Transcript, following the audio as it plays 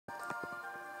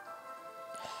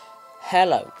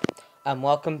Hello, and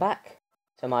welcome back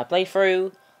to my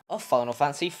playthrough of Final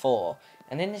Fantasy IV.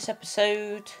 And in this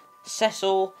episode,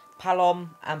 Cecil,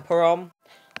 Palom, and Parom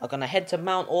are going to head to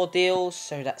Mount Ordeals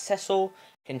so that Cecil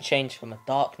can change from a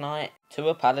Dark Knight to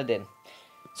a paladin.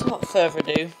 So without further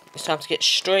ado, it's time to get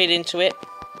straight into it.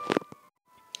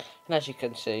 And as you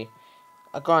can see,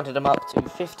 I grinded them up to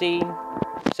 15.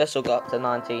 Cecil got up to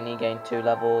 19, he gained 2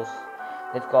 levels.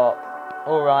 They've got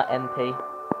alright MP.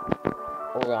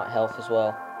 Alright health as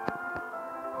well.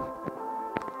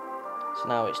 So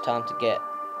now it's time to get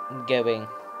going.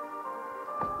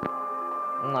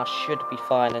 And I should be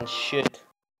fine and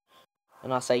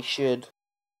I say should,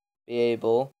 be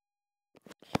able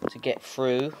to get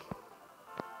through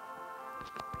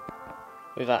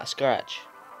without a scratch.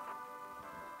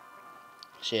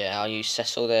 So yeah, I'll use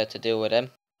Cecil there to deal with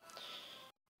them.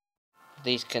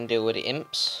 These can deal with the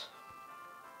imps.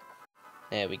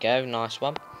 There we go, nice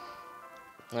one.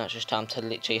 Now it's just time to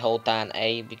literally hold down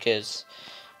A, because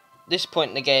this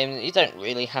point in the game you don't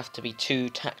really have to be too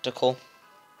tactical.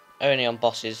 Only on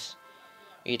bosses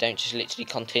you don't just literally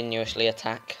continuously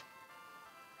attack.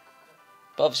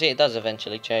 But obviously it does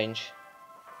eventually change.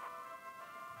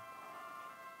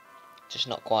 Just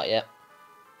not quite yet.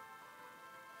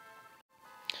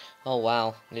 Oh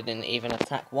wow, they didn't even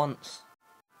attack once.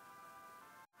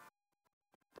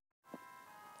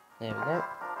 There we go.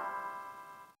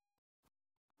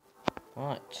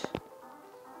 Right.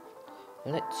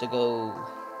 Let's go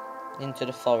into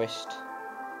the forest.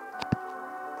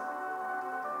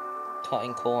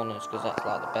 Cutting corners, because that's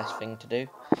like the best thing to do.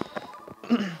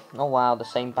 Oh wow, the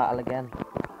same battle again.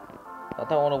 I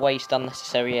don't want to waste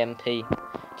unnecessary MP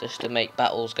just to make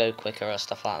battles go quicker or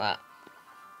stuff like that.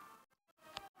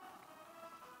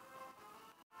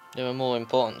 There are more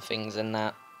important things than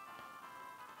that.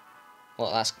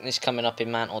 Well, this coming up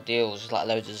in Mount Ordeals, like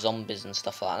loads of zombies and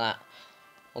stuff like that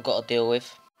we've got to deal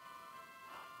with.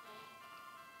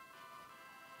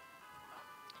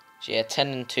 So yeah, 10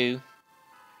 and 2.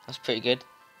 That's pretty good.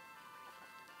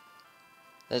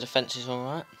 The defense is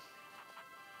alright.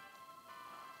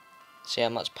 See how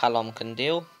much Palom can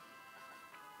deal.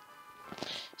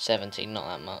 17, not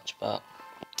that much, but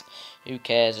who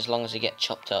cares as long as they get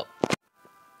chopped up.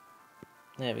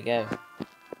 There we go.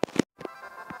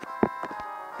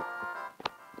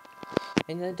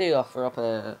 And they do offer up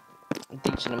a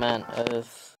decent amount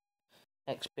of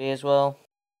XP as well.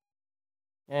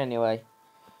 Anyway,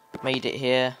 made it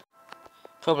here.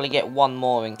 Probably get one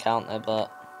more encounter,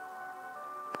 but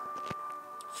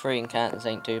 3 encounters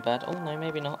ain't too bad. Oh no,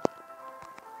 maybe not.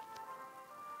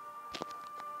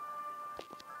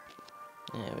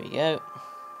 There we go.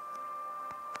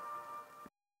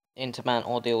 Into Mount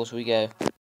Ordeals we go.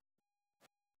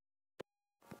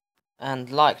 And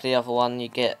like the other one, you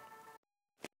get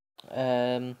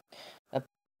a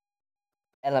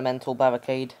elemental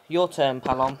barricade. Your turn,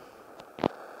 Palom.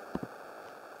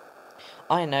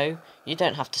 I know, you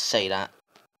don't have to say that.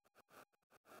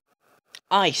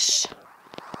 Ice!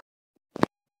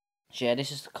 Yeah,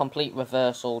 this is the complete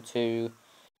reversal to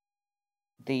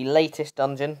the latest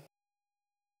dungeon,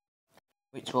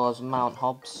 which was Mount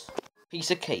Hobbs.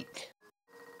 Piece of cake.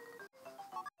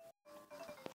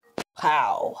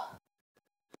 Pow!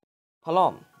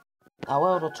 Palom, our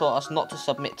elder taught us not to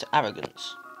submit to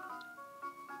arrogance.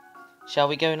 Shall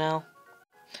we go now?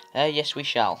 Yes we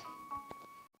shall.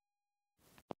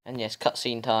 And yes,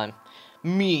 cutscene time.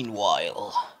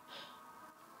 Meanwhile...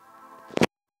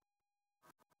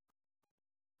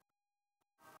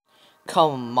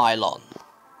 Come, Milon.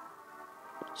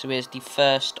 So here's the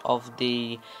first of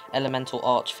the elemental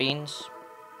archfiends.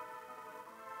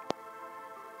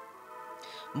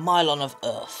 Milon of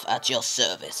Earth, at your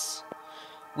service.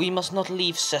 We must not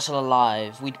leave Cecil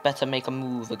alive. We'd better make a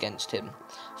move against him.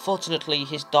 Fortunately,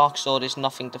 his dark sword is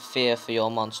nothing to fear for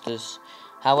your monsters.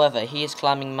 However, he is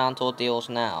climbing Mount Ordeals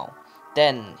now.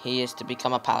 Then, he is to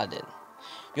become a paladin.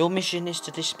 Your mission is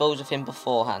to dispose of him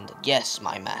beforehand. Yes,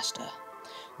 my master.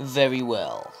 Very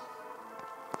well.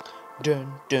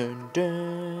 Dun dun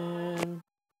dun.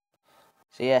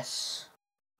 So yes.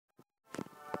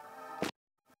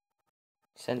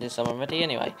 Sending someone ready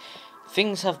anyway.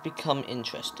 Things have become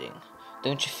interesting.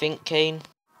 Don't you think, Kane?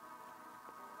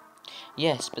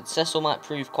 Yes, but Cecil might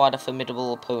prove quite a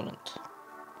formidable opponent.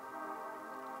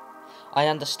 I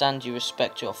understand you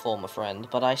respect your former friend,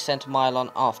 but I sent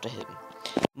Milon after him.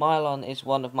 Milon is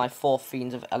one of my 4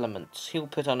 fiends of elements. He'll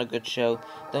put on a good show,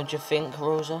 don't you think,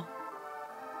 Rosa?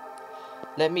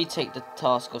 Let me take the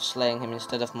task of slaying him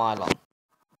instead of Milon.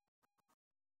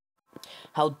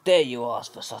 How dare you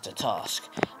ask for such a task?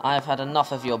 I have had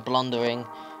enough of your blundering.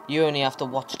 You only have to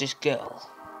watch this girl.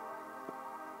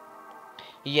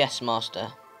 Yes,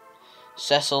 master.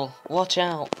 Cecil, watch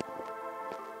out.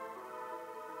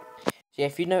 So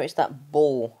if you notice that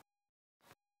ball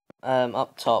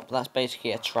up top, that's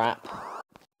basically a trap.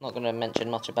 Not going to mention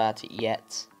much about it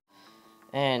yet.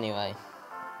 Anyway.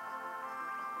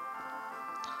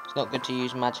 It's not good to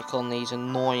use magic on these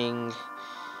annoying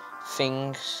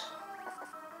things.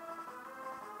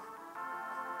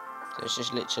 So it's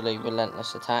just literally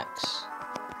relentless attacks.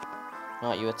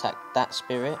 Right, you attack that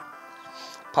spirit.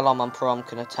 Paladin and Paladin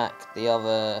can attack the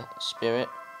other spirit.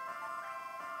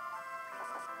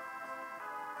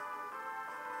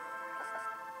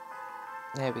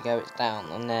 There we go, it's down,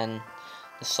 and then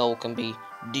the soul can be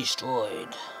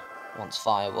destroyed once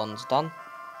fire one's done.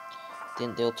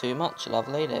 Didn't deal too much,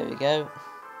 lovely, there we go.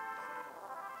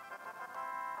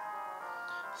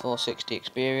 460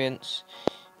 experience.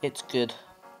 It's good.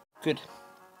 Good.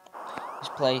 This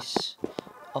place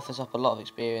offers up a lot of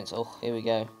experience. Oh, here we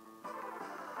go.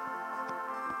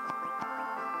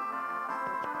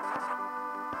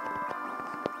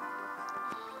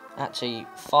 Actually,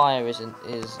 fire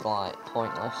is like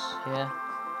pointless here.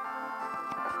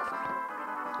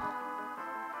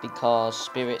 Because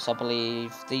spirits, I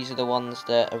believe, these are the ones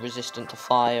that are resistant to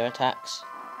fire attacks.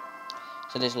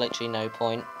 So there's literally no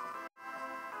point.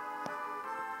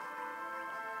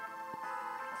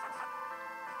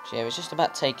 So yeah, it's just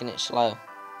about taking it slow.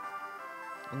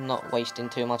 And not wasting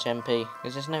too much MP.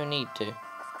 Because there's no need to.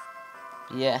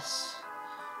 Yes.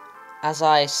 As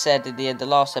I said at the end of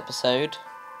the last episode,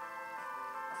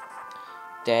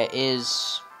 there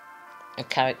is a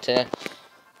character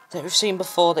that we've seen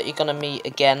before that you're going to meet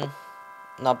again.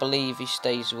 And I believe he just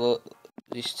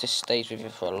stays with you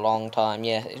for a long time.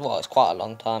 Yeah, it's quite a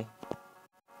long time.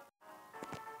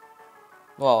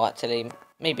 Well, actually,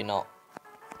 maybe not.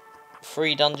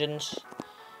 3 dungeons,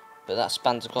 but that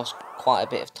spans across quite a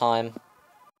bit of time.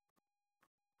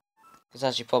 Because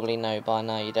as you probably know by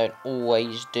now, you don't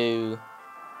always do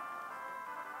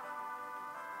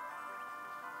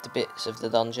the bits of the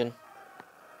dungeon.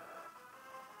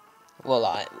 Well,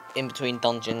 like, in between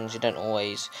dungeons, you don't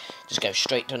always just go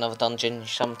straight to another dungeon. You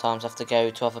sometimes have to go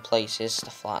to other places,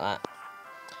 stuff like that.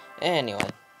 Anyway.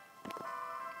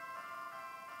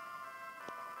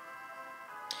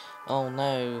 Oh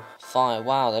no, fire.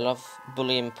 Wow, they love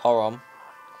bullying Porom.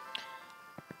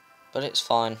 But it's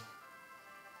fine.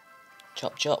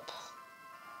 Chop chop.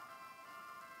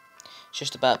 It's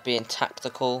just about being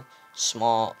tactical,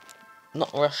 smart,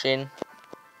 not rushing.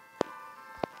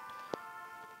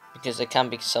 Because there can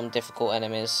be some difficult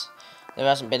enemies. There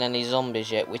hasn't been any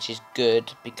zombies yet, which is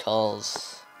good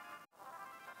because...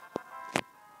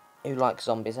 Who likes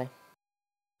zombies, eh?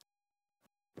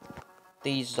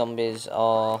 These zombies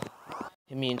are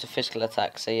immune to physical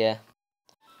attacks, so yeah.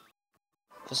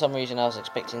 For some reason I was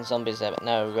expecting zombies there, but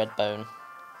no, red bone.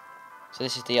 So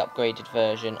this is the upgraded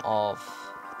version of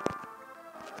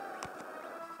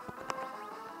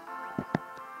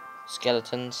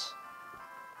skeletons.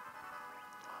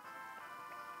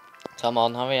 Come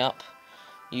on, hurry up.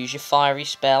 Use your fiery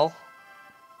spell.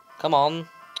 Come on.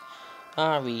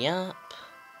 Hurry up.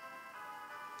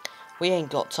 We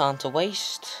ain't got time to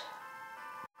waste.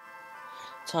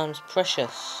 Time's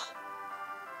precious.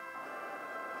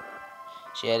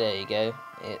 So yeah, there you go.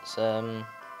 It's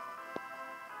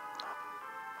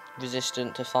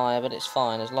resistant to fire, but it's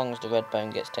fine as long as the red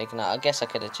bone gets taken out. I guess I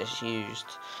could have just used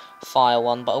fire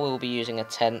one, but I will be using a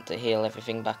tent to heal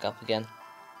everything back up again.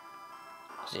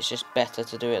 Because it's just better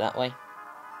to do it that way.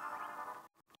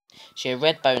 So yeah,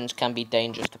 red bones can be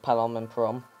dangerous to Paladin and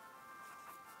Paladin.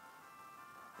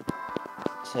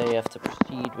 So you have to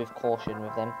proceed with caution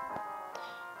with them.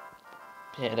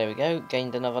 Yeah, there we go.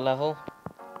 Gained another level.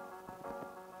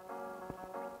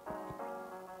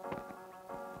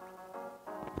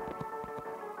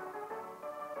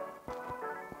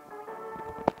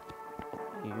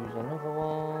 Use another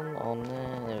one on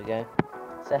there. There we go.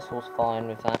 Cecil's fine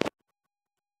with that.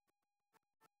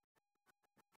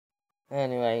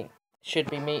 Anyway, should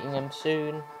be meeting them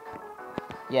soon.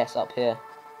 Yes, up here.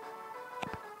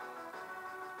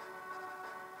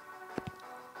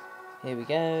 Here we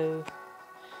go.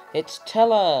 It's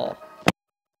Teller.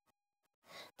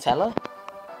 Teller?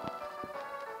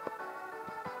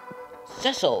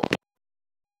 Cecil!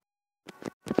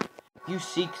 You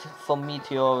seek for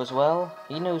Meteor as well?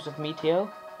 He knows of Meteor?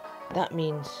 That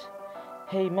means...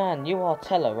 Hey man, you are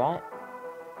Teller, right?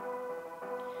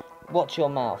 Watch your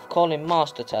mouth. Call him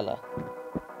Master Teller.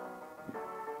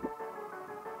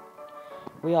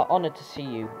 We are honoured to see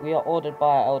you. We are ordered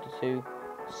by our elder to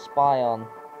spy on...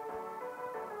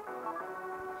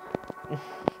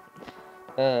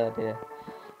 Oh dear.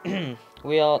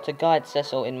 We are to guide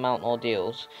Cecil in Mount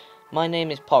Ordeals. My name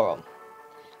is Porom,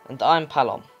 and I'm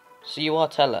Palom. So you are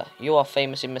Teller. You are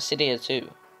famous in Mysidia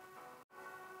too.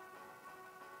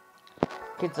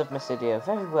 Kids of Mysidia,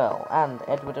 very well. And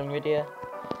Edward and Rydia?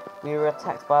 We were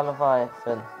attacked by a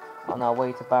Leviathan on our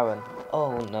way to Baron.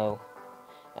 Oh no.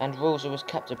 And Rosa was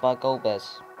captured by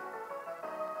Golbez.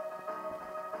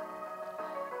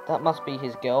 That must be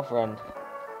his girlfriend.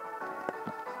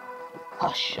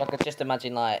 Hush! I could just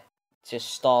imagine the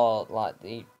stars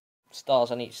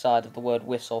on each side of the word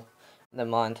whistle. Never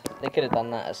mind, they could have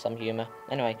done that as some humour.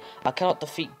 Anyway, I cannot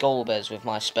defeat Golbez with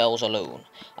my spells alone.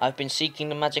 I've been seeking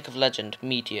the magic of legend,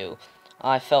 Meteo.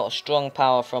 I felt a strong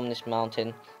power from this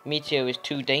mountain. Meteo is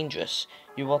too dangerous.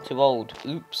 You are too old.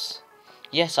 Oops.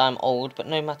 Yes, I'm old, but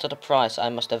no matter the price, I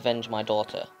must avenge my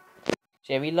daughter.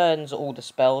 So yeah, he learns all the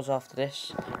spells after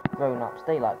this. Grown-ups,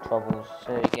 they like troubles,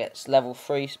 so he gets level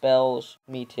 3 spells,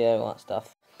 Meteo, all that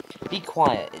stuff. Be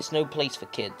quiet, it's no place for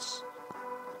kids.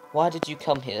 Why did you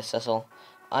come here, Cecil?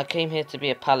 I came here to be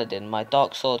a paladin. My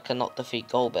dark sword cannot defeat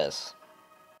Golbez.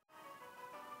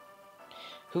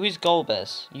 Who is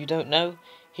Golbez? You don't know?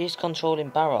 He is controlling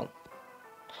Baron.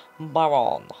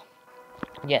 Baron.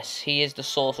 Yes, he is the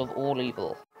source of all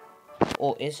evil.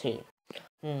 Or is he?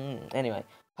 Anyway,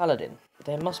 paladin.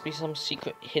 There must be some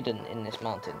secret hidden in this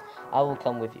mountain. I will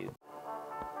come with you.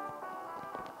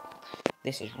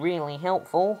 This is really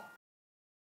helpful.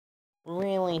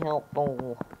 Really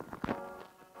helpful.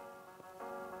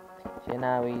 So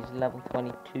now he's level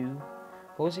 22.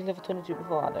 Or was he level 22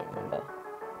 before? I don't remember.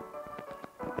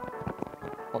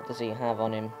 What does he have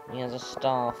on him? He has a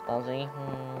staff, does he?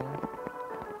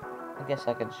 I guess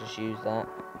I could just use that.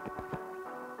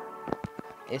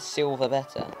 Is silver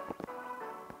better?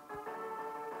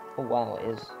 Oh wow, it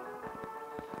is.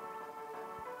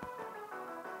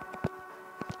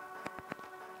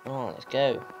 Alright, let's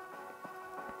go.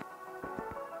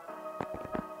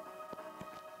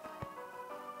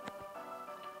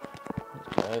 Let's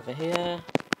go over here.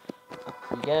 Up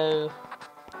we go.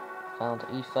 Found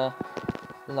ether.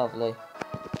 Lovely.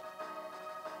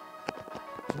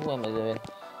 What am I doing?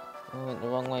 I went the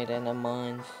wrong way then, never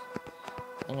mind.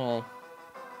 Anyway.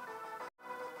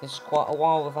 This is quite a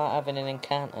while without having an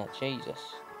encounter,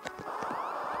 Jesus.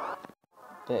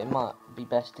 But it might be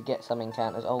best to get some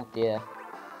encounters. Oh dear.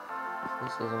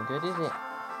 This isn't good, is it?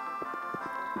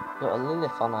 Got a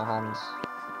Lilith on our hands.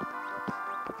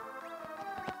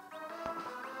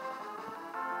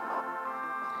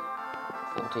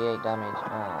 .48 damage.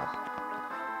 Ah.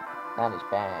 That is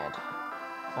bad.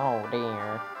 Oh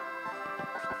dear.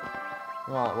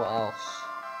 Right, what else?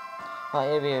 Right,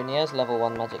 here we go, and he has level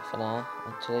 1 magic for now,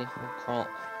 actually. Oh crap.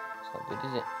 It's not good,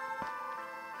 is it?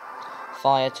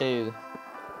 Fire 2.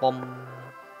 Bomb.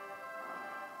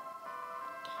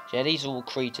 Yeah, these are all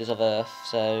creatures of Earth,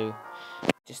 so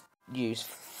just use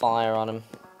fire on them.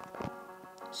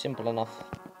 Simple enough.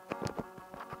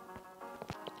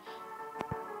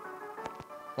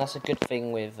 That's a good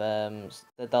thing with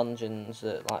the dungeons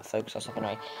that focus on stuff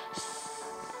anyway.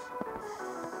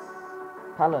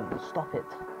 Palom, stop it.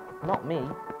 Not me.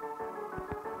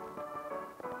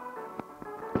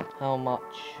 How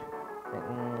much?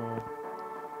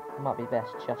 Might be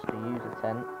best just to use a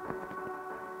tent.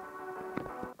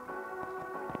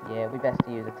 Yeah, we best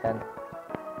to use a tent.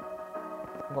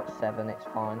 I've got 7, it's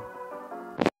fine.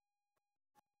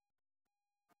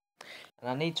 And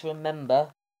I need to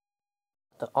remember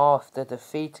that after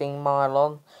defeating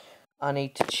Milon, I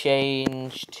need to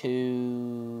change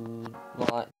to,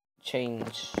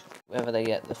 change whether they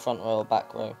get the front row or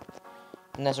back row.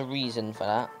 And there's a reason for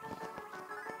that.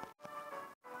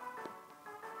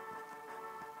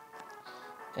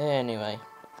 Anyway.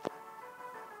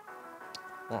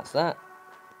 That's that.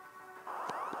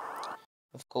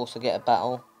 Of course I get a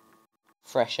battle.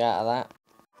 Fresh out of that.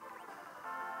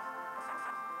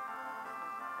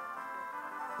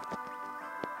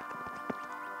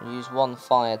 Use 1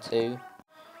 fire too.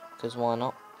 Because why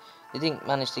not? They didn't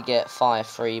manage to get fire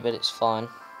 3, but it's fine.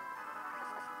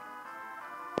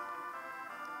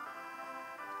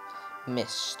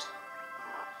 Missed.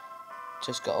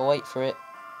 Just gotta wait for it.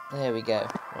 There we go.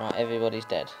 Right, everybody's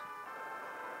dead.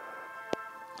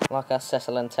 Like our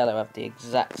Cecil and Teller have the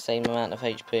exact same amount of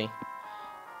HP.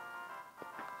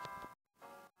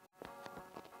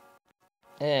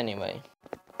 Anyway.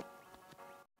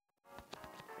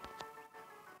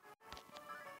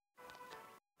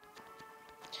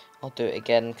 I'll do it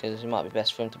again because it might be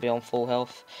best for him to be on full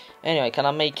health. Anyway, can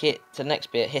I make it to the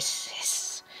next bit? Hiss,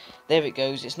 hiss. There it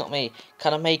goes, it's not me.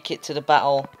 Can I make it to the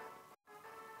battle?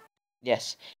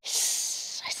 Yes.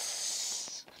 Hiss,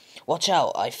 hiss. Watch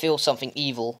out, I feel something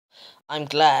evil. I'm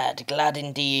glad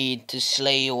indeed to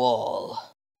slay you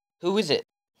all. Who is it?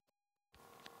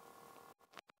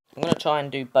 I'm going to try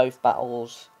and do both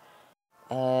battles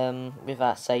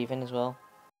without saving as well.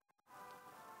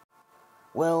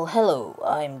 Well, hello,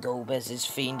 I'm Golbez's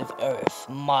Fiend of Earth,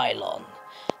 Milon.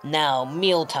 Now,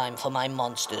 mealtime for my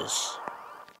monsters.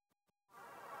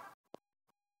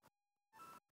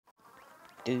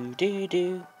 Do do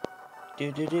do.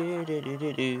 Do do do do do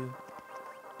do do.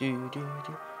 Do do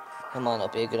do. That might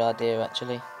not be a good idea,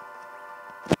 actually.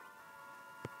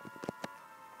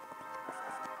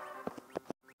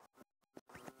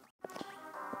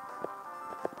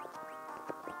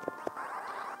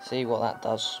 See what that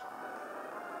does.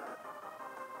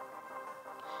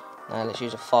 Now let's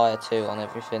use a fire 2 on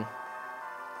everything.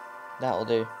 That'll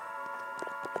do.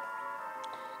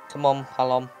 Come on,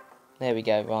 Palom. There we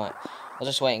go, right. I was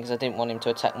just waiting because I didn't want him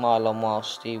to attack Milon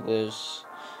whilst he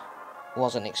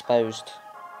wasn't exposed.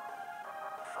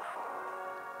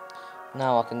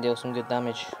 Now I can deal some good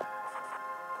damage.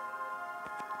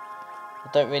 I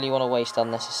don't really want to waste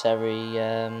unnecessary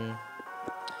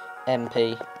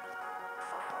MP.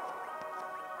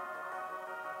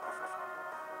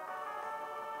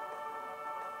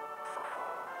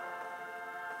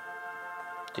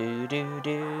 Do do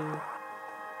do.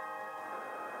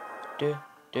 Do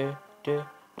do do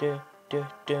do do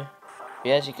do.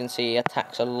 Yeah, as you can see, he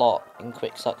attacks a lot in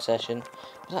quick succession.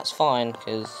 But that's fine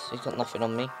because he's got nothing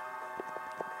on me.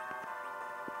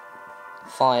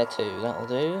 Fire 2, that'll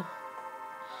do.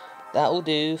 That'll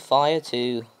do, fire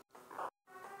 2.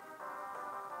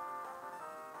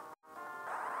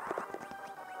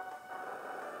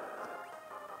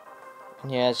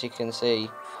 Yeah, as you can see,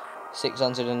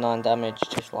 609 damage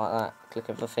just like that, click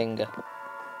of a finger.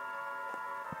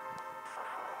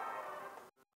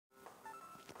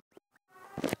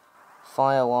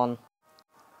 Fire 1.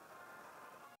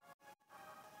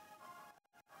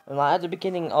 And like at the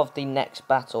beginning of the next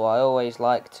battle, I always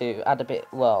like to add a bit,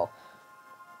 well,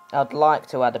 I'd like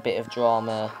to add a bit of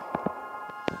drama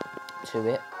to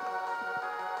it.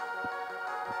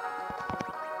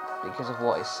 Because of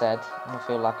what is said, I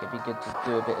feel like it'd be good to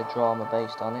do a bit of drama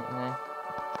based on it, you know.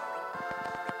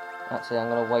 Actually, I'm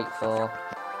going to wait for...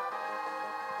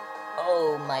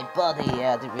 Oh, my body!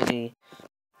 Yeah, I didn't really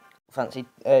fancy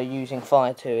using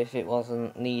fire 2 if it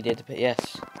wasn't needed, but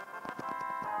yes.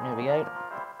 There we go.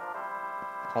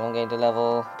 Palom gained a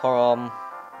level. Porom.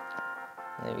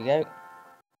 There we go.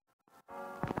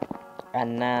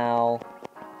 And now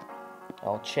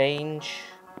I'll change.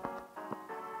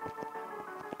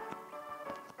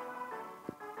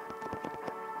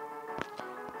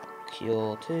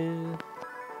 Cure 2.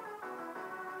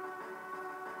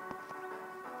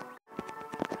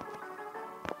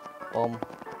 Bomb.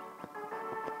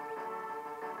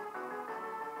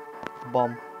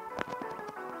 Bomb.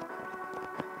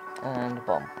 And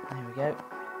bomb. There we go.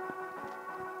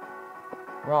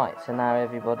 Right, so now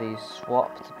everybody's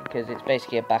swapped because it's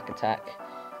basically a back attack.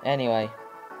 Anyway.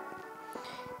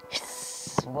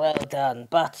 Well done,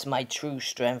 but my true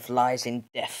strength lies in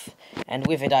death, and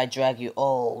with it I drag you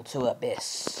all to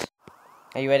abyss.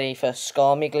 Are you ready for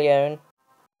Scarmiglione?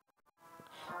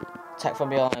 Attack from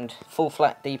behind. Full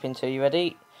flat deep into. You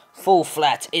ready? Full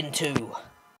flat into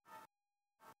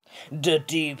the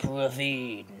deep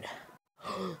ravine.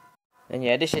 And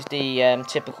yeah, this is the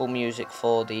typical music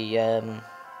for the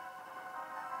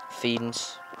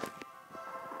fiends.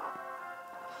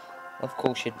 Of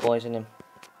course you'd poison him.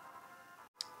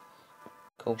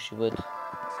 Of course you would.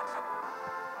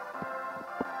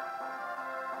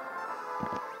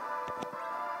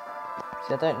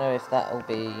 See, I don't know if that'll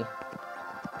be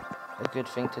a good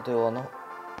thing to do or not.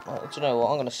 Do you know what?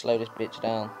 I'm going to slow this bitch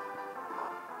down.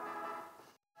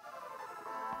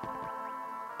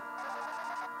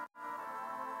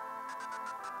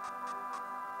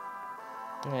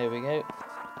 There we go.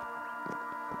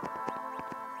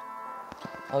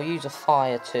 I'll use a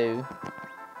fire 2.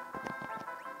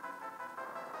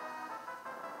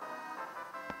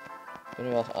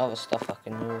 There are other stuff I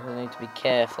can use. I need to be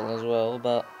careful as well,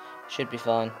 but should be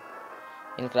fine.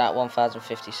 Look at that,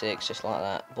 1056, just like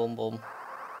that. Boom, boom.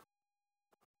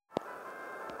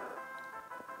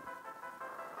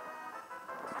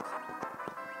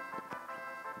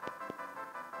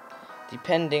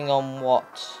 Depending on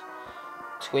what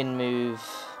twin move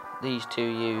these two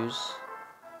use,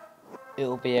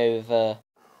 it'll be over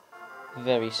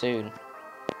very soon.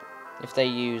 If they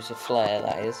use a flare,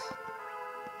 that is.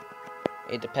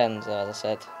 It depends, as I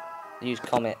said. Use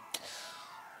Comet.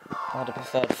 I'd have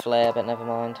preferred flare, but never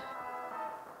mind.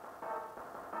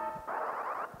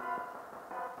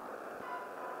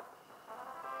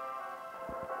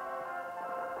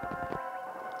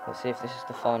 Let's see if this is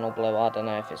the final blow. I don't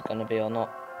know if it's going to be or not.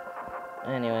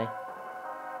 Anyway.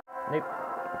 Nope.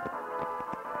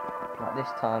 Like this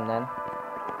time then.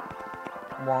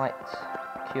 White.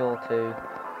 Cure 2.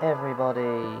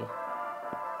 Everybody.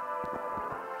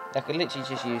 I could literally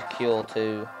just use Cure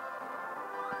 2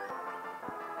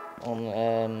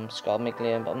 on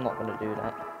Scarmiglione, but I'm not going to do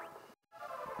that.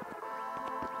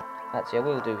 Actually, I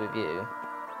will do with you.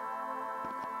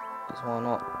 Because why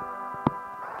not?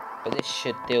 But this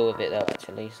should deal with it though,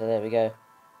 actually, so there we go.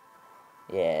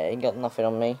 Yeah, he got nothing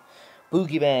on me.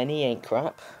 Boogeyman, he ain't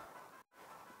crap.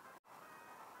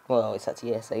 Well, it's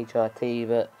actually S-H-I-T,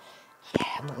 but yeah,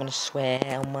 I'm not going to swear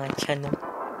on my channel.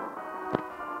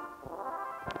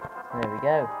 There we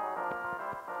go.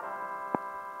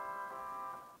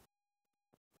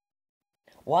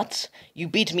 What? You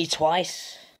beat me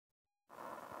twice?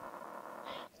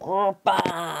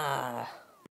 Bah!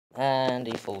 And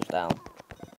he falls down.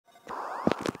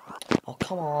 Oh,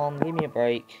 come on, give me a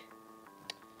break.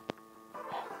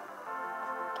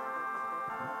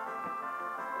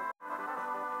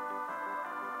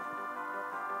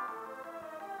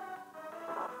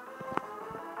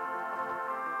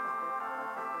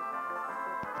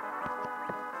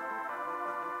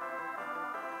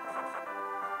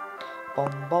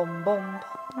 Bom bom bom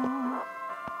bom.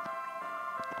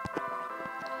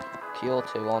 Cure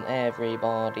 2 on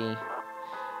everybody.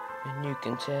 And you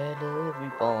can tell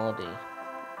everybody.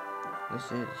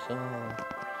 This is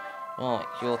right,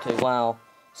 Cure 2, wow.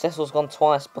 Cecil's gone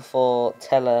twice before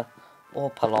Teller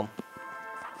or Palom.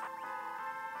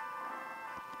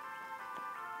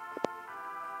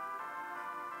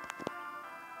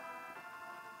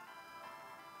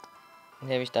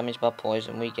 There is damage by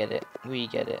poison, we get it. We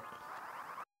get it.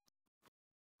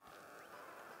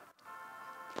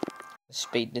 Let's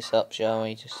speed this up, shall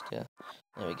we? Just, there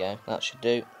we go, that should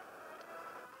do.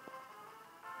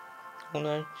 Oh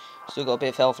no, still got a bit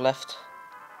of health left.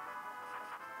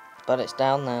 But it's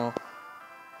down now.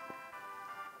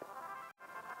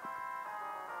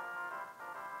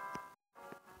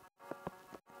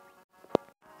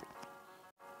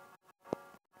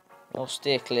 I'll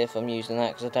steer clear if I'm using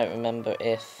that, because I don't remember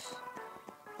if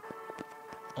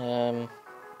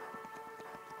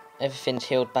everything's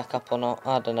healed back up or not.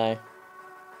 I don't know.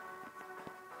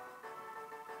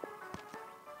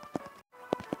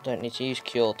 Don't need to use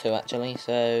Cure 2 actually,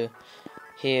 so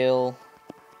heal.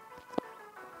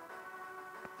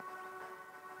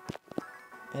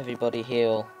 Everybody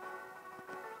heal.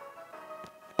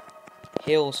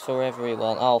 Heals for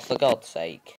everyone. Oh, for God's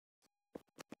sake.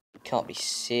 You can't be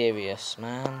serious,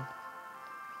 man.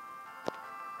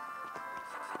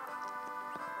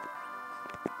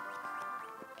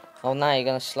 Oh, now you're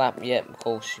gonna slap. Yep, of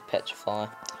course, you petrify.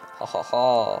 Ha ha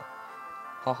ha.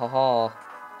 Ha ha ha.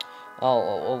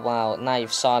 Oh, wow, now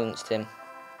you've silenced him.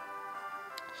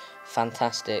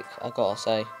 Fantastic, I gotta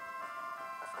say.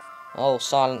 Oh,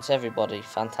 silence everybody.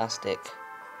 Fantastic.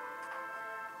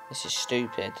 This is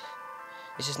stupid.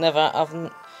 This is never.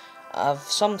 I've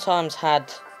sometimes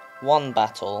had one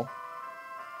battle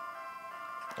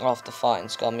after fighting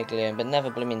Scarmiglione, but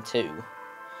never blooming two.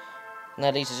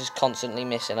 Now these are just constantly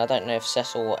missing. I don't know if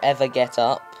Cecil will ever get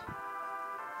up.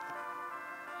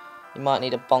 You might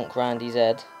need a bonk round his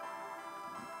head.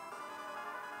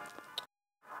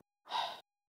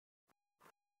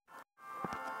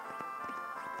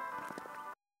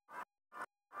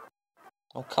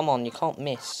 Oh, come on, you can't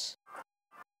miss.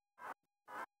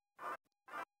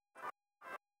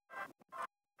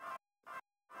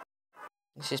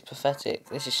 This is pathetic.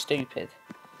 This is stupid.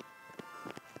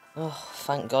 Oh,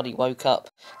 thank God he woke up.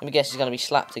 Let me guess he's going to be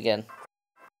slapped again.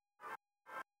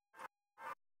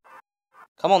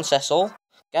 Come on, Cecil.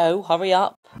 Go, hurry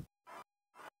up.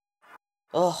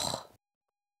 Ugh.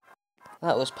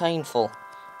 That was painful.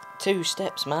 2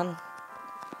 steps, man.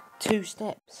 2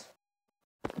 steps.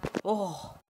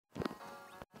 Oh.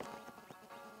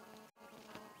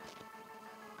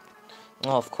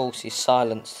 Oh, of course he's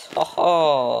silenced. Ha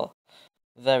ha.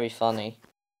 Very funny.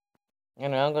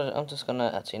 Anyway, I'm just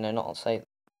gonna actually no, not save.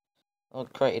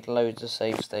 I've created loads of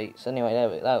save states. Anyway,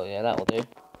 that will do.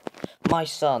 My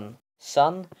son,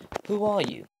 who are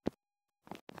you?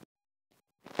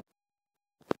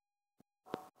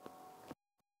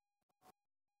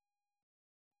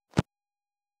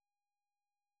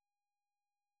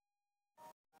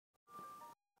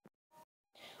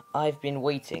 I've been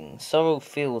waiting. Sorrow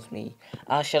fills me.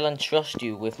 I shall entrust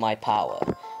you with my power,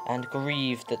 and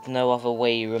grieve that no other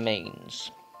way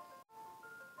remains.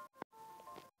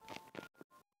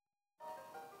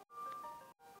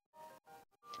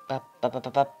 Ba ba ba ba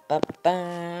ba ba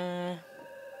ba.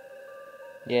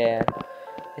 Yeah.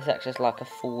 This acts as like a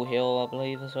full heal, I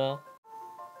believe, as well.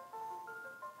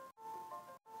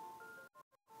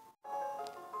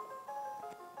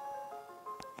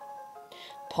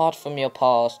 Part from your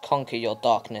past, conquer your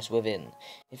darkness within.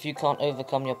 If you can't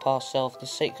overcome your past self, the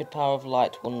sacred power of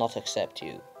light will not accept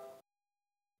you.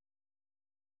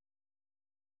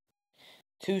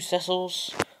 2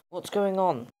 Cecils? What's going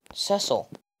on? Cecil?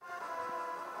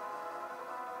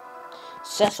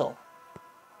 Cecil!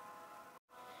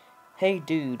 Hey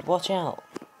dude, watch out!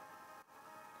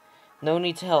 No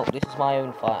need to help, this is my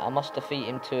own fight. I must defeat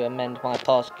him to amend my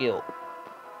past guilt.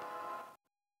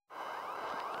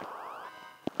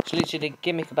 So literally the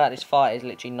gimmick about this fight is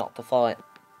literally not to fight.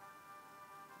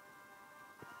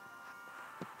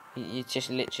 You just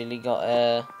literally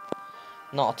got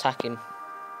not attacking.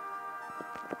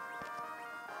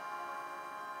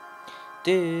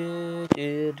 Do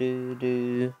do do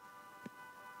do.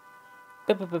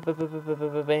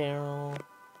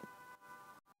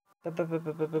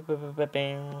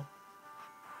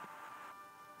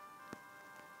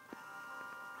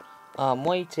 I'm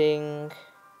waiting.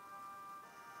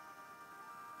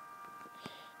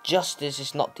 Justice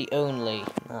is not the only.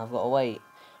 No, I've got to wait.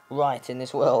 Right in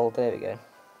this world. There we go.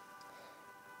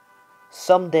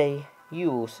 Someday you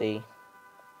will see.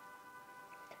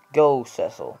 Go,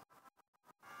 Cecil.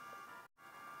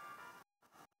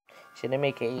 Should I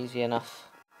make it easy enough?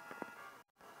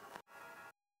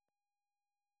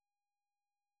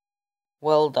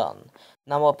 Well done.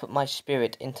 Now I'll put my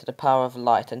spirit into the power of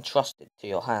light and trust it to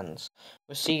your hands.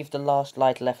 Receive the last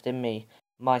light left in me,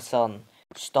 my son.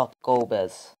 Stop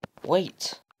Golbez.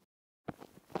 Wait.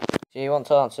 Do you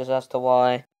want answers as to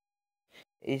why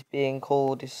he's being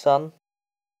called his son?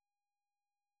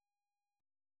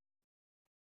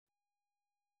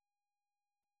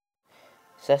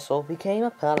 Cecil became a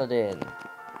paladin.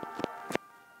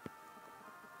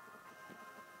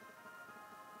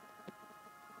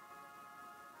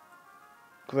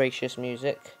 Gracious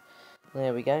music.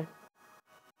 There we go.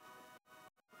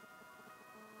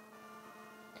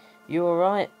 You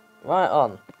alright? Right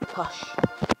on. Hush.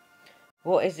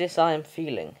 What is this I am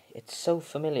feeling? It's so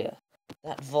familiar.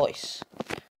 That voice.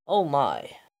 Oh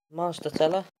my. Master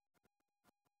Teller?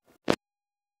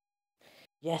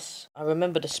 Yes, I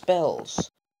remember the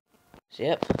spells.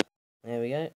 Yep. There we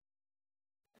go.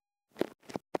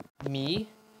 Me?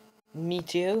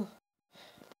 Meteo?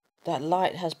 That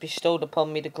light has bestowed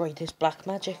upon me the greatest black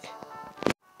magic.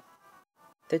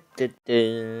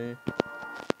 Da.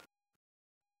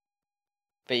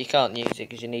 But you can't use it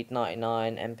because you need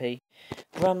 99 MP.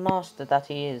 Grandmaster that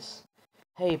he is.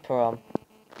 Hey, Param.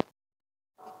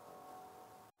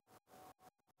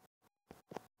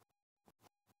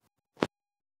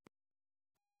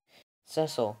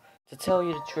 Cecil, to tell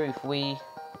you the truth, we...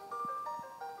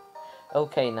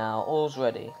 Okay now, all's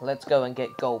ready. Let's go and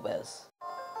get Golbez.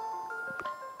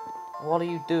 What are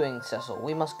you doing, Cecil?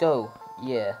 We must go.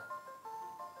 Yeah.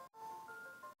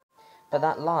 But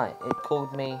that light, it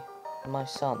called me my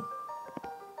son.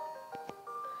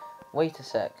 Wait a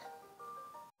sec.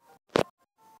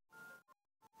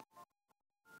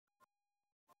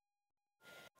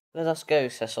 Let us go,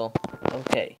 Cecil.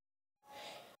 Okay.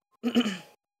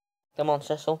 Come on,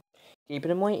 Cecil.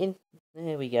 Keeping him waiting.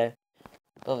 There we go.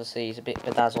 Obviously, he's a bit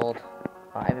bedazzled.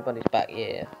 Right, everybody's back.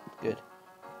 Yeah, good.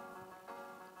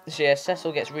 So yeah,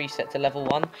 Cecil gets reset to level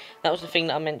 1. That was the thing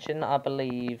that I mentioned that I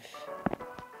believe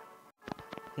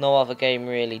no other game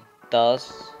really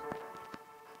does.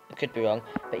 I could be wrong.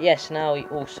 But yes, now he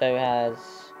also has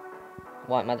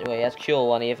White Magic. Well, he has Cure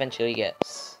 1. He eventually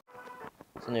gets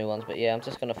some new ones. But yeah, I'm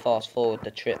just going to fast forward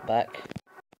the trip back.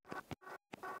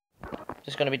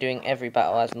 Just going to be doing every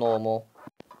battle as normal.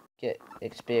 Get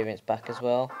experience back as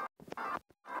well.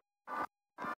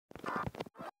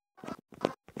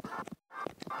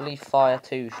 I believe Fire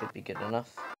 2 should be good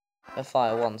enough.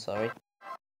 Fire 1, sorry.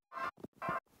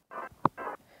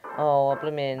 Oh, I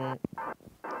blimmin'...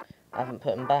 I haven't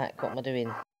put them back. What am I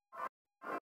doing?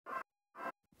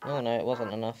 Oh no, it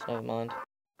wasn't enough. Never mind.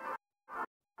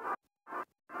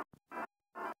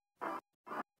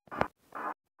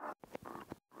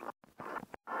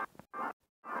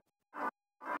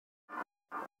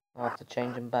 I'll have to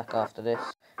change them back after this.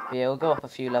 But yeah, we'll go up a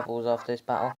few levels after this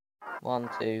battle. 1,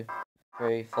 2,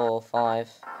 3, 4, 5.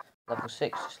 Level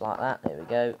 6, just like that. There we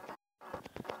go.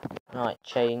 Right,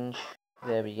 change.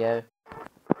 There we go.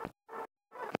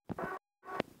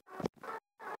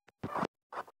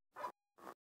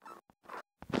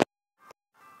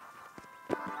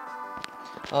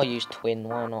 I'll use twin,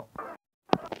 why not?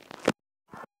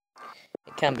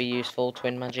 It can be useful,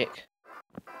 twin magic.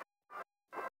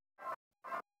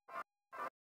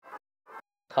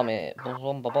 come here.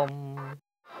 Boom, boom, boom.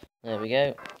 There we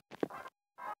go.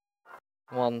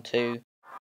 1, 2,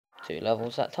 2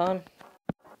 levels that time.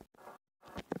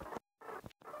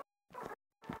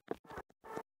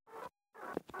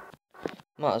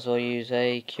 Might as well use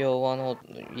a cure one, or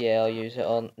yeah, I'll use it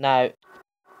on. No,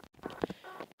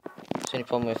 it's the only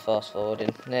problem with fast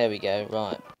forwarding. There we go.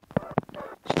 Right,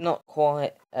 it's not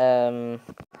quite as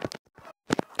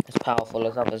powerful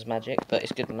as others' magic, but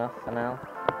it's good enough for now.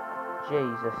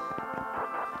 Jesus.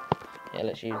 Yeah,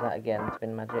 let's use that again.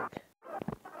 Spin magic.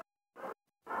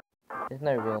 There's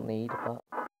no real need, but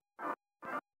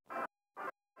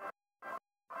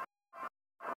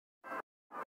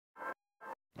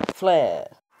flare.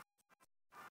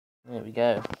 There we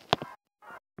go.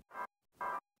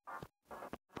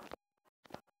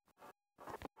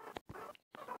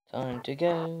 Time to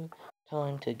go.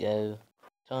 Time to go.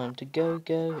 Time to go,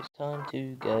 go. It's time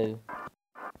to go.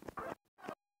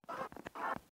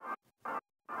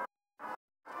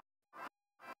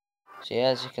 So yeah,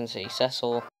 as you can see,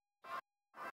 Cecil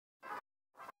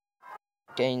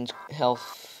gains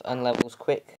health and levels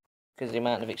quick because of the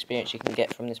amount of experience you can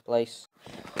get from this place.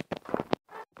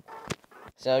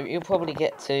 So you'll probably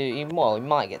get to, well, you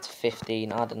might get to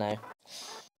 15, I don't know.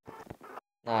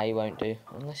 Nah, he won't do,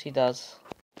 unless he does.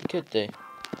 He could do.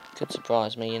 Could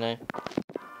surprise me, you know.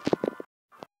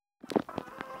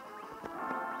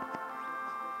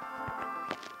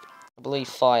 I believe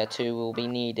Fire 2 will be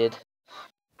needed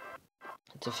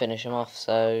to finish him off,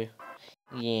 so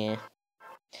yeah.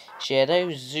 So yeah,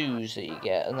 those zoos that you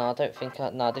get, no, I don't think, I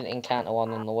didn't encounter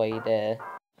one on the way there.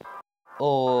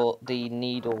 Or the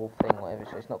needle thing, whatever,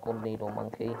 so it's not called Needle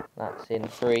Monkey, that's in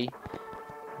 3.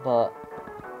 But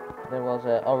there was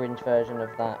an orange version of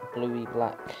that bluey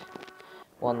black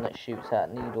one that shoots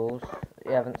out needles.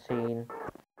 You haven't seen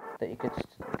that you could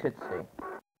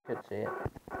see it.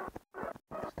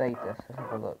 Status, let's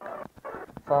have a look.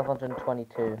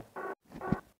 522.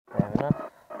 Fair enough.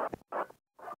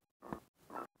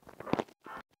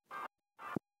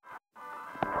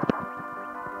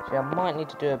 See, I might need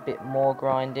to do a bit more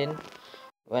grinding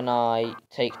when I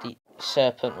take the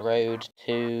serpent road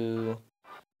to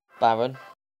Baron.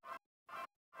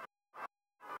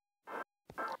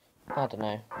 I don't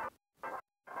know.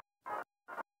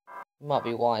 Might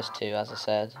be wise to, as I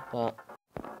said, but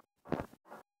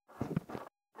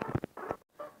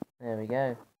there we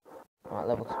go. Right,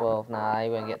 level 12. Nah, he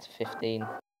won't get to 15.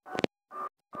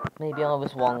 Maybe I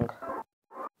was wrong.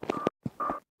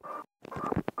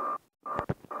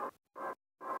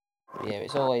 But yeah,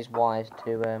 it's always wise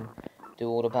to do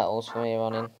all the battles from here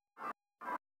on in.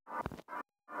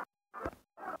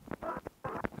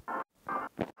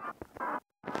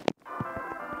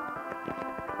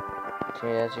 So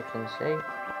yeah, as you can see,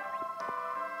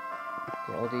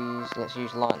 get all these. Let's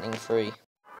use lightning 3.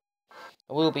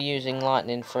 I will be using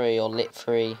lightning 3 or lit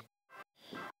 3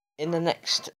 in the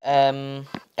next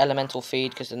elemental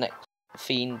feed, because the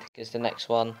next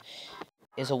one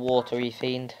is a watery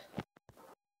fiend.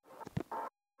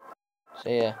 So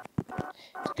yeah,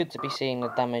 it's good to be seeing the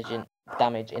damage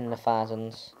in the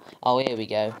thousands. Oh, here we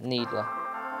go, Needler.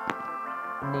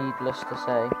 Needless to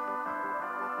say,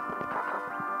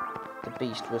 the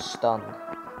beast was stunned.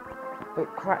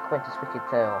 But crack went his wicked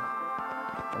tail,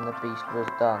 and the beast was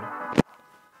done.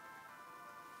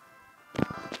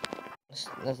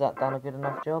 Has that done a good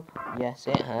enough job? Yes,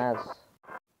 it has.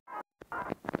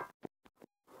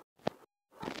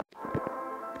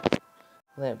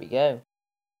 There we go.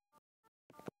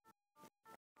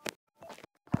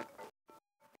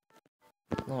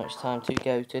 Now it's time to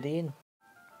go to the inn,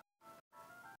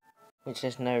 which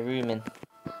there's no room in.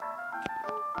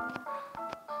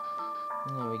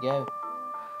 There we go.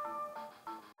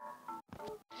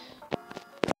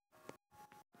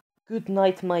 Good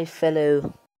night, my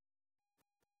fellow.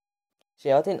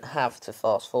 See, I didn't have to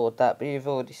fast forward that, but you've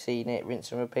already seen it,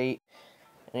 rinse and repeat.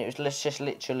 And it was just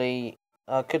literally,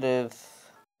 I could have,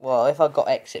 well, if I got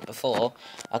exit before,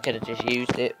 I could have just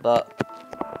used it, but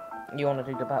you want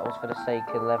to do the battles for the sake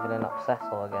of leveling up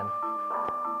Cecil again.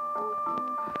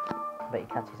 But he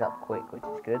catches up quick, which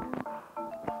is good.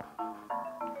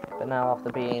 But now,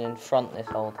 after being in front this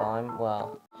whole time,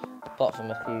 well, apart from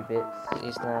a few bits,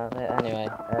 he's now, anyway,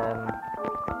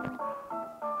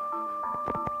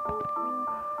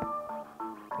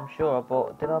 I'm sure I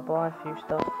bought, did I buy a few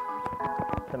stuff? I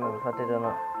don't remember if I did or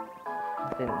not.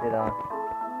 I didn't, did I?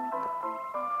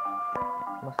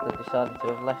 Must have decided to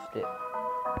have left it.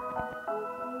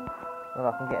 Well,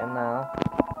 I can get him now.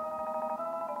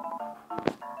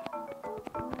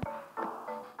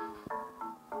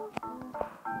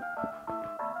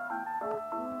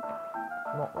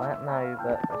 Not that, no,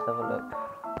 but let's have a look.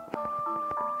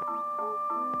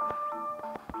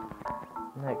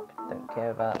 Nope, don't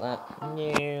care about that.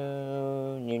 New.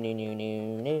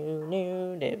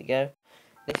 There we go.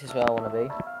 This is where I want to be.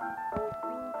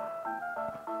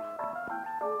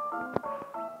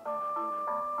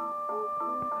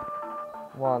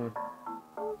 One,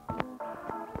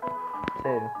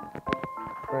 2,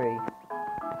 3,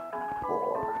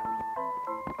 4.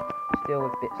 Still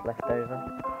with bits left over.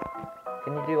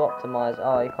 Can you do optimize?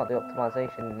 Oh, you can't do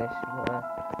optimization in this. You've got to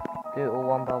do it all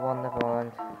one by one. Never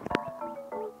mind.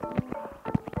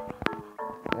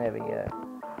 There we go.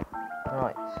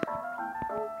 Right.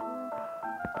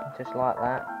 Just like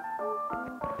that.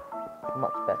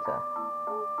 Much better.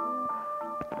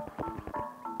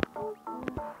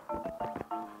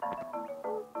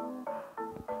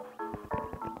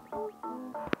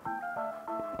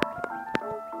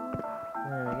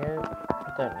 There we go.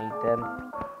 I don't need them.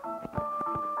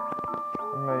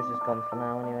 And Rose is gone for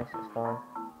now anyway, so it's fine.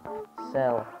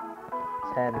 Sell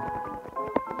 10.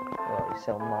 Well, you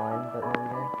sell 9, but there we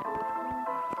go.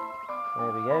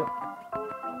 There we go.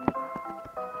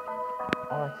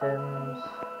 Items.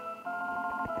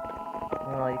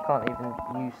 Oh, you can't even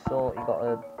use sort, you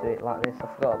gotta do it like this. I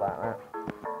forgot about that.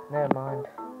 Never mind.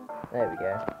 There we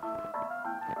go.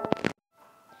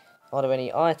 Are there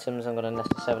any items I'm gonna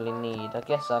necessarily need? I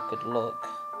guess I could look.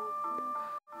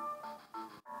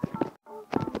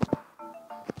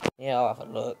 Yeah, I'll have a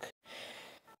look.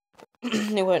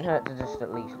 It won't hurt to just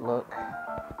at least look.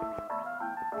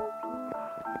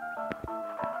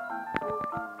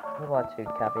 I'll buy 2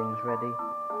 cabins ready.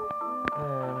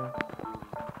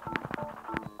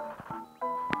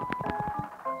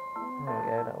 There we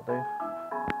go, that'll do.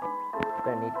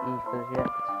 Don't need ethers yet.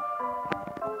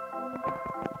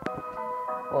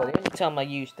 Well, the only time I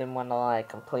used them when I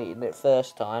completed it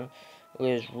first time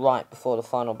was right before the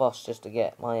final boss, just to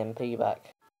get my MP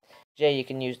back. Yeah, you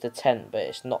can use the tent, but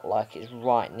it's not like it's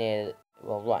right near,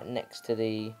 well, right next to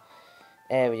the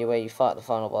area where you fight the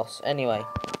final boss. Anyway.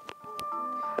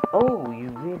 Oh, you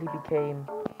really became...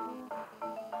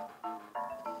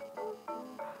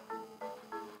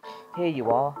 Here you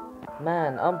are.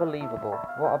 Man, unbelievable.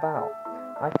 What about?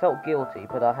 I felt guilty,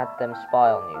 but I had them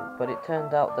spy on you, but it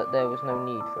turned out that there was no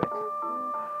need for it.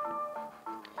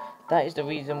 That is the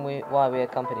reason why we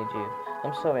accompanied you.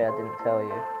 I'm sorry I didn't tell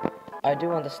you. I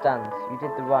do understand. You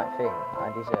did the right thing.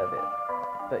 I deserve it.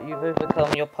 But you've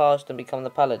overcome your past and become the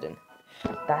paladin.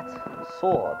 That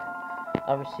sword.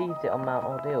 I received it on Mount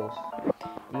Ordeals.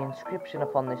 The inscription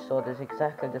upon this sword is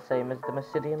exactly the same as the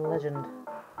Mysidian legend.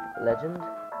 Legend?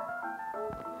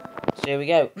 So here we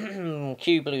go.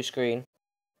 Cue blue screen.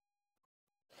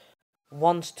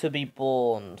 Once to be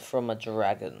born from a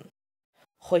dragon,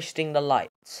 hoisting the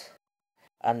light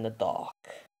and the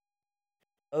dark,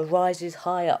 arises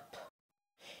high up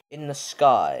in the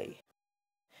sky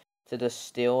to the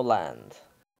still land,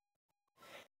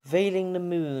 veiling the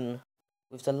moon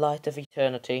with the light of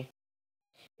eternity.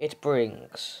 It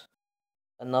brings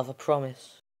another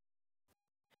promise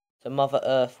to Mother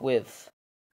Earth with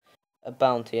a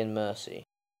bounty and mercy.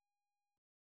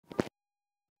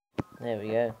 There we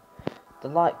go. The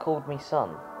light called me son.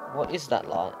 What is that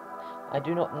light? I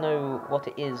do not know what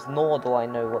it is, nor do I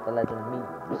know what the legend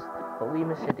means. But we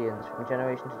Mysidians, from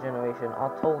generation to generation,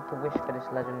 are told to wish for this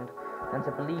legend, and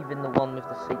to believe in the one with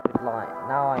the sacred light.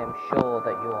 Now I am sure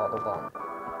that you are the one.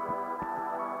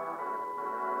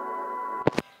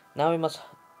 Now we must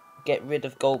get rid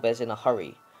of Golbez in a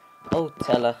hurry. Oh,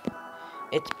 Teller,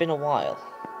 it's been a while.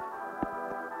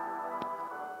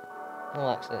 Oh,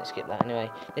 I accidentally skipped that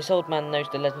anyway. This old man knows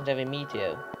the legendary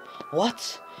Meteo.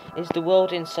 What? Is the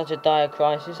world in such a dire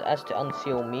crisis as to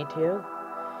unseal Meteo?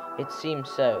 It seems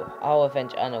so. I'll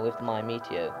avenge Anna with my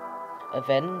Meteo.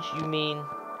 Avenge? You mean?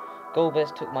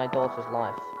 Golbez took my daughter's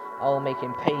life. I will make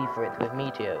him pay for it with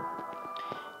Meteo.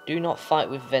 Do not fight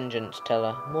with vengeance,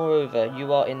 Teller. Moreover,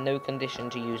 you are in no condition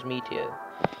to use Meteo.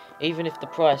 Even if the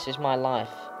price is my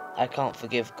life, I can't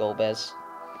forgive Golbez.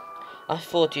 I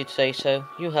thought you'd say so.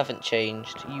 You haven't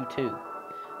changed. You too.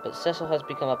 But Cecil has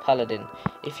become a paladin.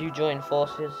 If you join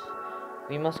forces,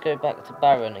 we must go back to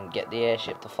Baron and get the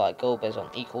airship to fight Golbez on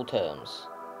equal terms.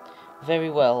 Very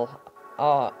well.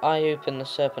 I open the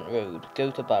Serpent Road.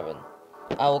 Go to Baron.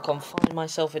 I will confine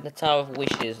myself in the Tower of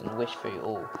Wishes and wish for you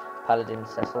all, Paladin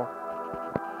Cecil.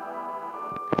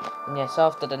 And yes,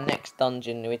 after the next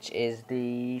dungeon, which is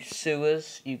the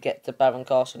sewers, you get to Baron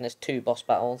Castle and there's 2 boss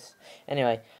battles.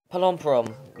 Anyway,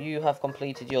 Palomperom, you have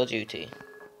completed your duty.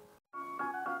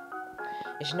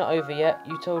 It's not over yet.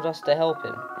 You told us to help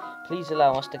him. Please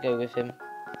allow us to go with him.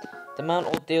 The Mount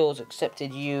Ordeals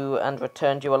accepted you and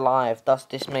returned you alive, thus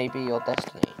this may be your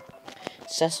destiny.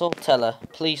 Cecil, Teller,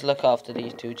 please look after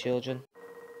these 2 children.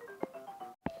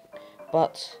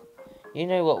 But you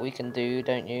know what we can do,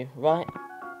 don't you? Right?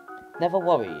 Never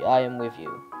worry, I am with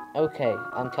you. Okay,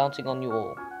 I'm counting on you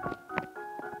all.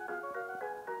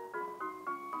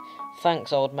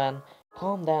 Thanks, old man.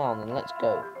 Calm down and let's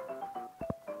go.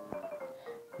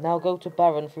 Now go to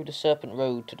Baron through the Serpent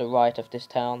Road to the right of this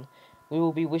town. We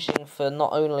will be wishing for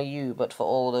not only you, but for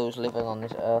all those living on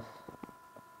this earth.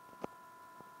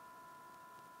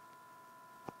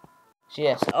 So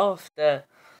yes, after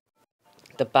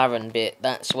the Baron bit,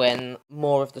 that's when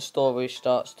more of the story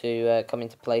starts to come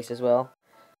into place as well.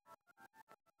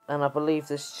 And I believe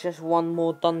there's just one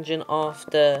more dungeon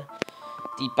after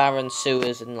the Baron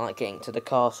sewers and like getting to the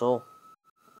castle.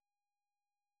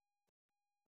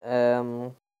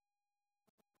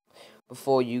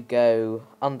 Before you go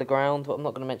underground, but I'm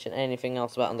not going to mention anything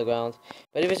else about underground.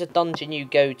 But there is a dungeon you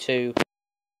go to.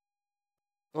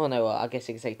 Oh no, I guess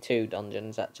you could say 2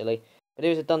 dungeons actually. But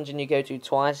there is a dungeon you go to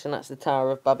twice, and that's the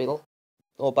Tower of Babel,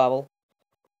 or Babel.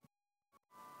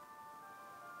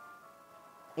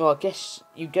 Well, I guess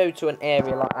you go to an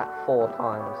area like that 4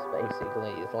 times,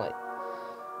 basically. It's like,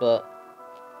 but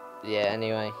yeah.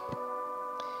 Anyway,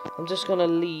 I'm just gonna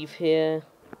leave here.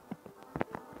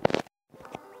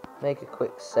 Make a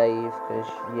quick save, because,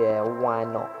 yeah, why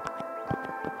not?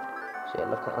 So, yeah,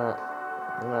 look at that.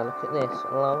 And now look at this.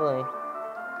 Lovely.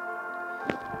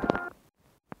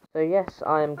 So, yes,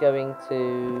 I am going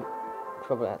to...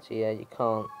 Probably, actually, yeah, you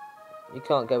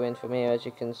can't go in from here, as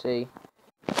you can see.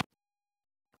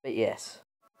 But, yes.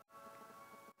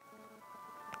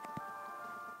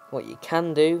 What you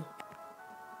can do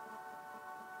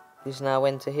is now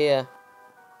enter here.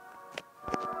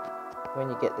 When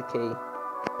you get the key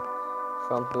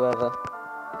from whoever.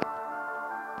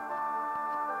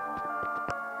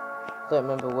 Don't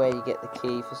remember where you get the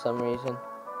key for some reason.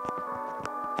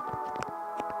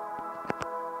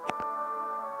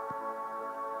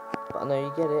 But I know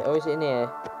you get it. Or is it in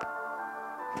here?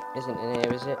 Isn't in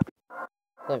here, is it?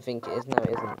 Don't think it is. No, it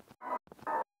isn't.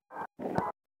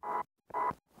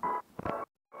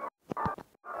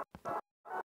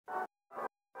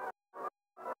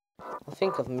 I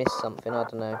think I've missed something. I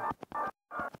don't know.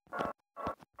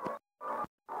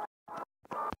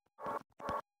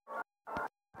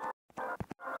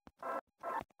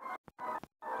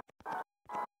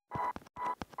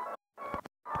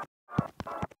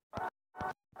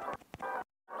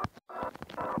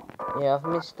 Yeah, I've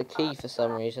missed the key for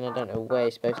some reason. I don't know where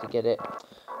you're supposed to get it.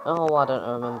 Oh, I don't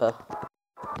remember.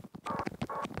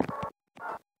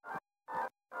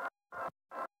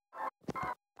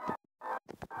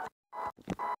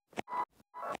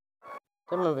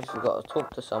 Don't remember if you've got to talk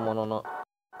to someone or not.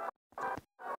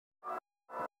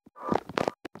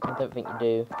 I don't think you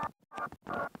do.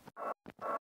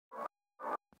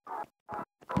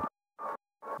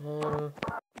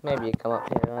 Maybe you come up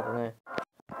here, I don't know.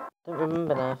 Don't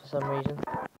remember now for some reason.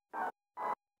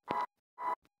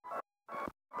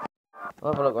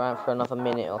 I'll have a look around for another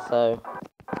minute or so.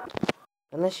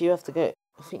 Unless you have to go...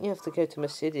 I think you have to go to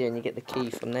Mysidia and you get the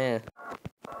key from there.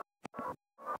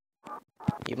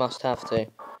 You must have to.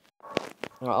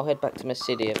 Right, I'll head back to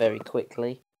Mysidia very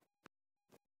quickly.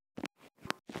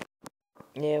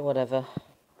 Yeah, whatever.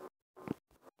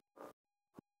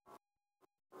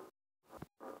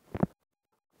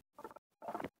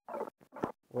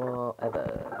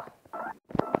 Whatever.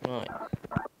 Right.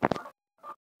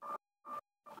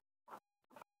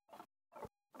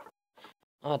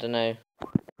 I don't know.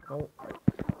 Oh.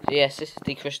 So yes, this is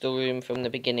the crystal room from the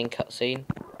beginning cutscene.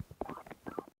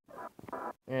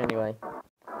 Anyway.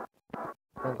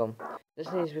 Hang on.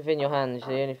 Destiny is within your hands.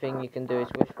 The only thing you can do is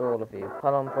wish for all of you.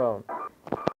 Prom.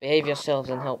 Behave yourselves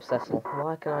and help Cecil.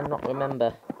 Why can I not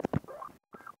remember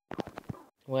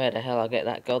where the hell I get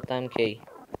that goddamn key?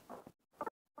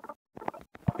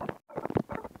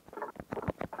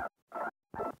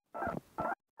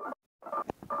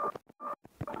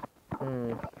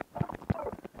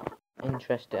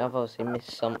 Interesting. I've obviously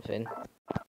missed something.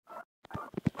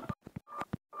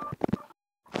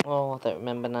 Oh, I don't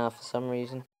remember now for some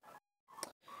reason.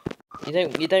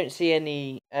 You don't see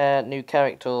any new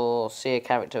character or see a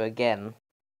character again.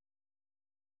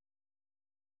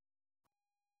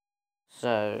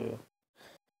 So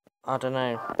I don't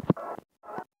know.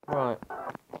 Right.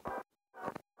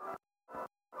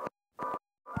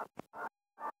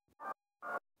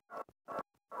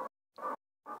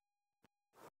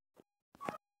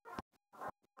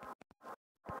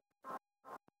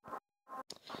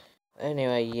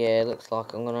 Anyway, yeah, looks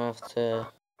like I'm gonna have to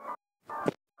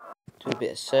do a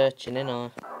bit of searching, ain't I?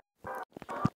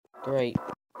 Great.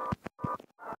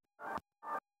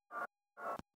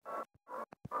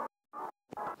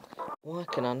 Why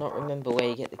can I not remember where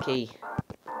you get the key?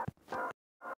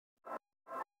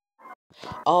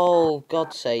 Oh,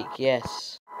 God's sake,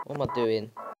 yes. What am I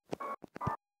doing?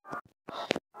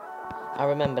 I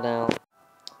remember now.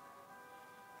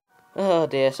 Oh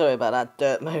dear, sorry about that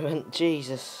dirt moment.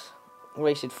 Jesus.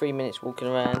 Wasted 3 minutes walking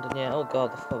around, and yeah, oh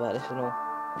God, I forgot about this and all.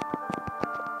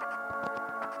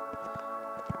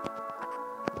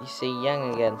 You see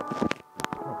Yang again.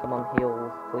 Oh, come on,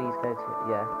 heal. Please go to...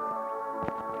 yeah.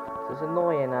 So it's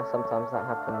annoying how sometimes that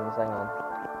happens. Hang on.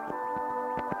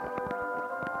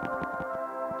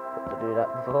 Got to do that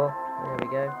before. There we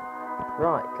go.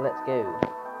 Right, let's go.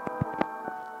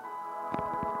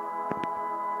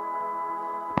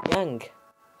 Yang,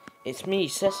 it's me,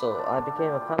 Cecil. I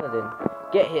became a paladin.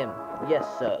 Get him. Yes,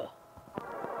 sir.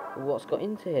 What's got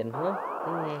into him, huh?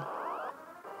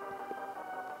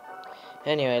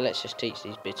 Anyway, let's just teach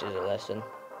these bitches a lesson.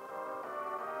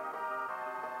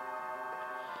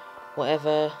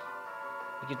 Whatever.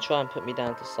 You can try and put me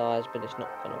down to size, but it's not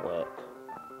going to work.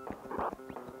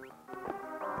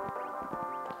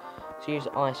 Let's use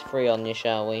ice 3 on you,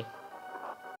 shall we?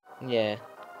 Yeah.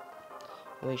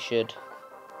 We should.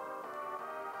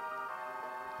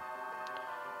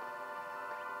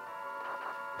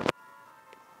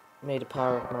 May the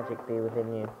power of magic be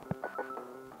within you.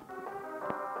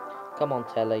 Come on,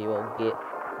 Teller, you old git.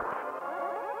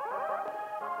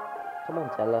 Come on,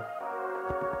 Teller.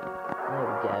 There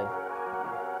we go.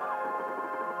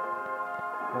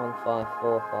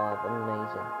 1545,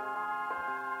 amazing.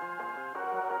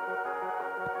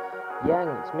 Yang,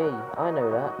 it's me. I know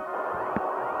that.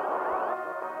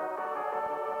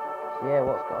 So yeah,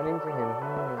 what's gotten into him?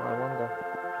 I wonder.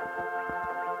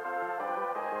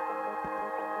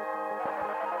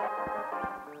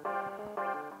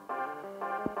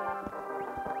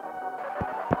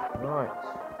 Right.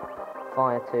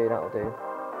 Fire 2, that'll do.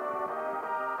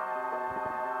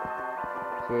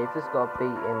 So yeah, you've just got to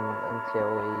beat him until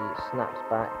he snaps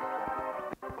back.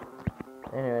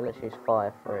 Anyway, let's use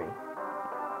fire 3.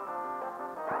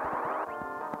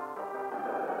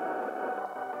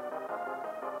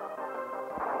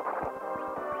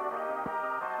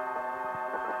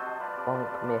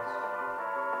 Bonk, miss.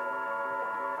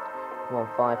 Come on,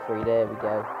 fire 3, there we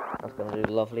go. That's going to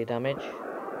do lovely damage.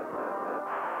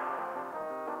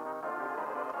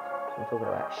 I'm talking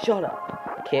about. Shut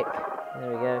up! Kick. There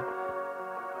we go.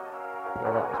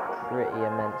 Yeah, that was pretty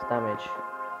immense damage.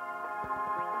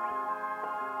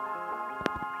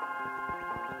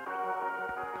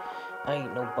 I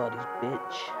ain't nobody's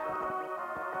bitch.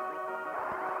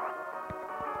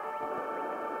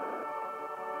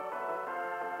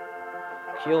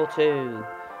 Cure 2,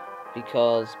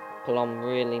 because Plum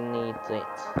really needs it.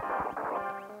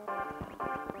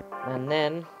 And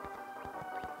then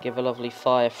give a lovely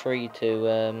fire 3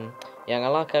 to Yang. I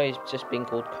like how he's just been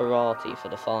called Karate for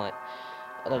the fight.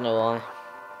 I don't know why.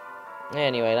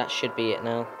 Anyway, that should be it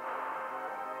now.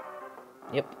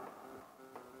 Yep.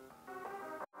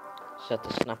 Just had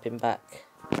to snap him back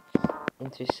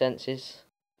into his senses.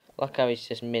 Like how he's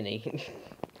just mini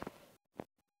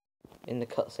in the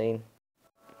cutscene.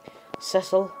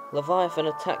 Cecil, Leviathan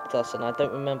attacked us and I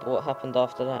don't remember what happened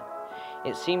after that.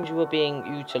 It seems you were being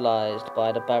utilised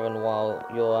by the Baron while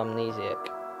you're amnesiac.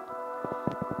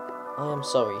 I am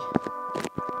sorry.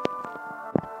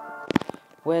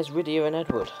 Where's Rydia and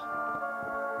Edward?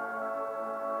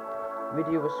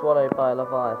 Rydia was swallowed by a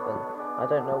Leviathan. I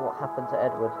don't know what happened to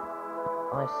Edward.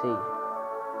 I see.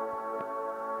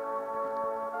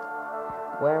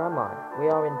 Where am I? We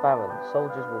are in Baron.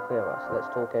 Soldiers will clear us. Let's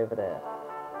talk over there.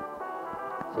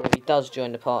 So he does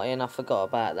join the party, and I forgot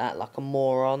about that like a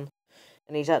moron.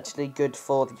 And he's actually good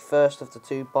for the first of the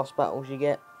 2 boss battles you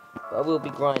get. But I will be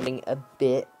grinding a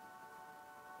bit,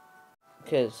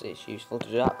 because it's useful to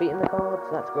do that. Beating the guards,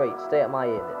 that's great. Stay at my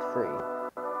inn, it's free.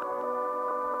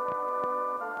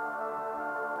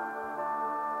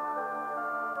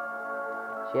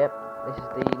 So, yep, this is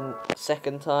the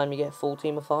second time you get a full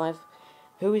team of 5.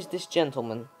 Who is this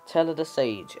gentleman? Teller the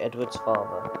Sage, Edward's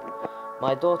father.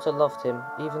 My daughter loved him,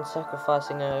 even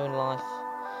sacrificing her own life.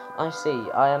 I see,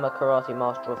 I am a karate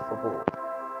master of Fabul.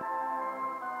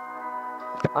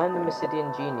 I am the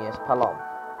Mysidian genius, Palom.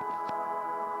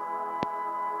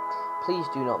 Please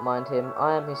do not mind him,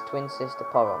 I am his twin sister,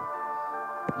 Parom.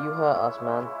 You hurt us,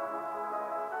 man.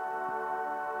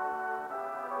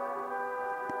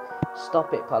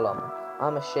 Stop it, Palom.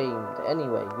 I'm ashamed.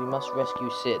 Anyway, we must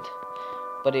rescue Sid.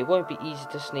 But it won't be easy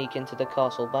to sneak into the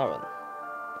Castle Baron.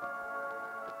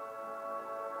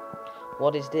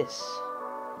 What is this?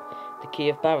 The key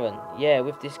of Baron. Yeah,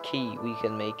 with this key we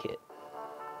can make it.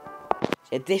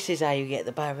 So this is how you get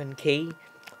the Baron key.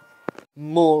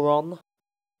 moron.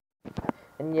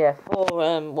 And yeah,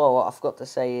 well, what I forgot to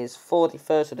say is, for the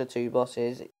first of the two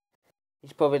bosses,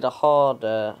 he's probably the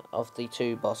harder of the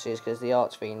two bosses, because the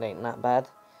Archfiend ain't that bad.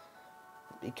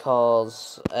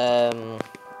 Because,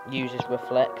 uses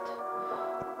Reflect.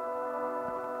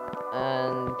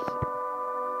 And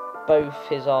both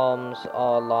his arms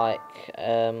are like,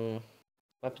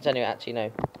 weapons anyway. Actually,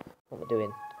 no, what am I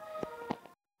doing?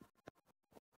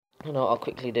 I know what I'll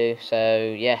quickly do.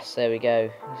 So, yes, there we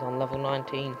go. He's on level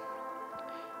 19.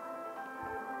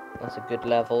 That's a good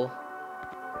level.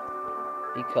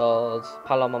 Because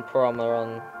Palom and Parom are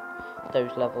on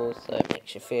those levels, so it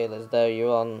makes you feel as though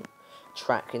you're on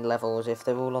track in levels if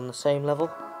they're all on the same level.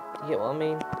 You get what I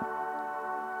mean?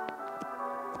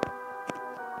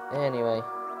 Anyway.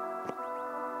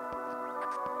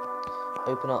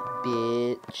 Open up,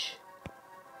 bitch.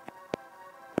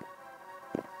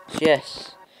 So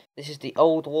yes, this is the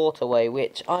old waterway,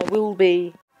 which I will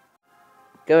be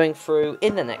going through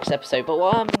in the next episode. But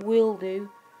what I will do,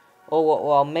 or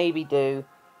what I'll maybe do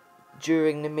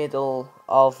during the middle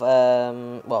of,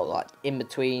 well, like in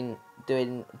between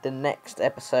doing the next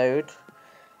episode,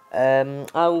 I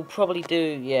will probably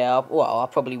do, I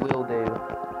probably will do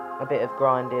a bit of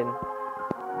grinding,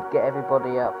 get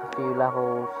everybody up a few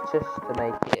levels, just to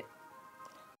make it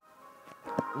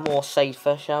more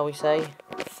safer, shall we say,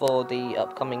 for the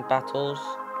upcoming battles,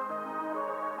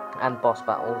 and boss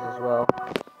battles as well.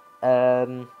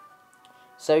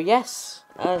 So yes,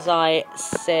 as I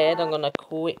said, I'm going to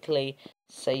quickly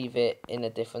save it in a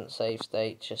different save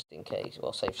state, just in case,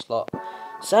 well, save slot.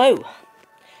 So,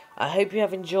 I hope you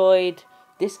have enjoyed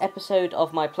this episode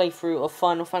of my playthrough of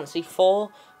Final Fantasy IV,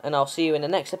 and I'll see you in the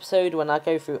next episode when I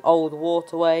go through Old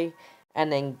Waterway,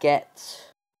 and then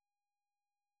get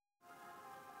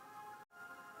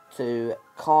to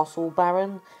Castle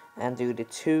Baron, and do the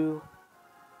 2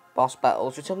 boss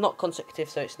battles, which are not consecutive,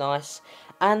 so it's nice.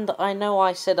 And I know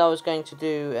I said I was going to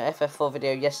do a FF4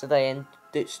 video yesterday and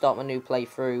start my new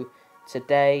playthrough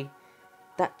today.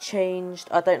 That changed.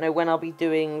 I don't know when I'll be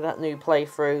doing that new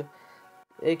playthrough,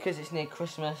 because it's near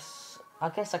Christmas. I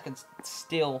guess I could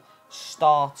still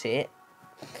start it,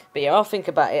 but yeah, I'll think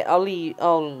about it. I'll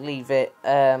leave it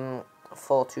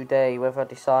for today, whether I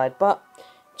decide. But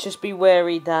just be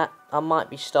wary that I might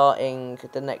be starting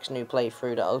the next new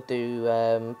playthrough that I'll do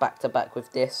back to back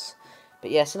with this. But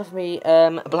yes, enough of me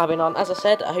blabbing on. As I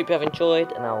said, I hope you have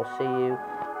enjoyed, and I will see you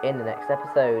in the next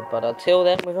episode. But until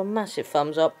then, with a massive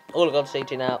thumbs up, all I've got to say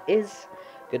to you now is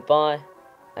goodbye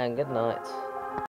and good night.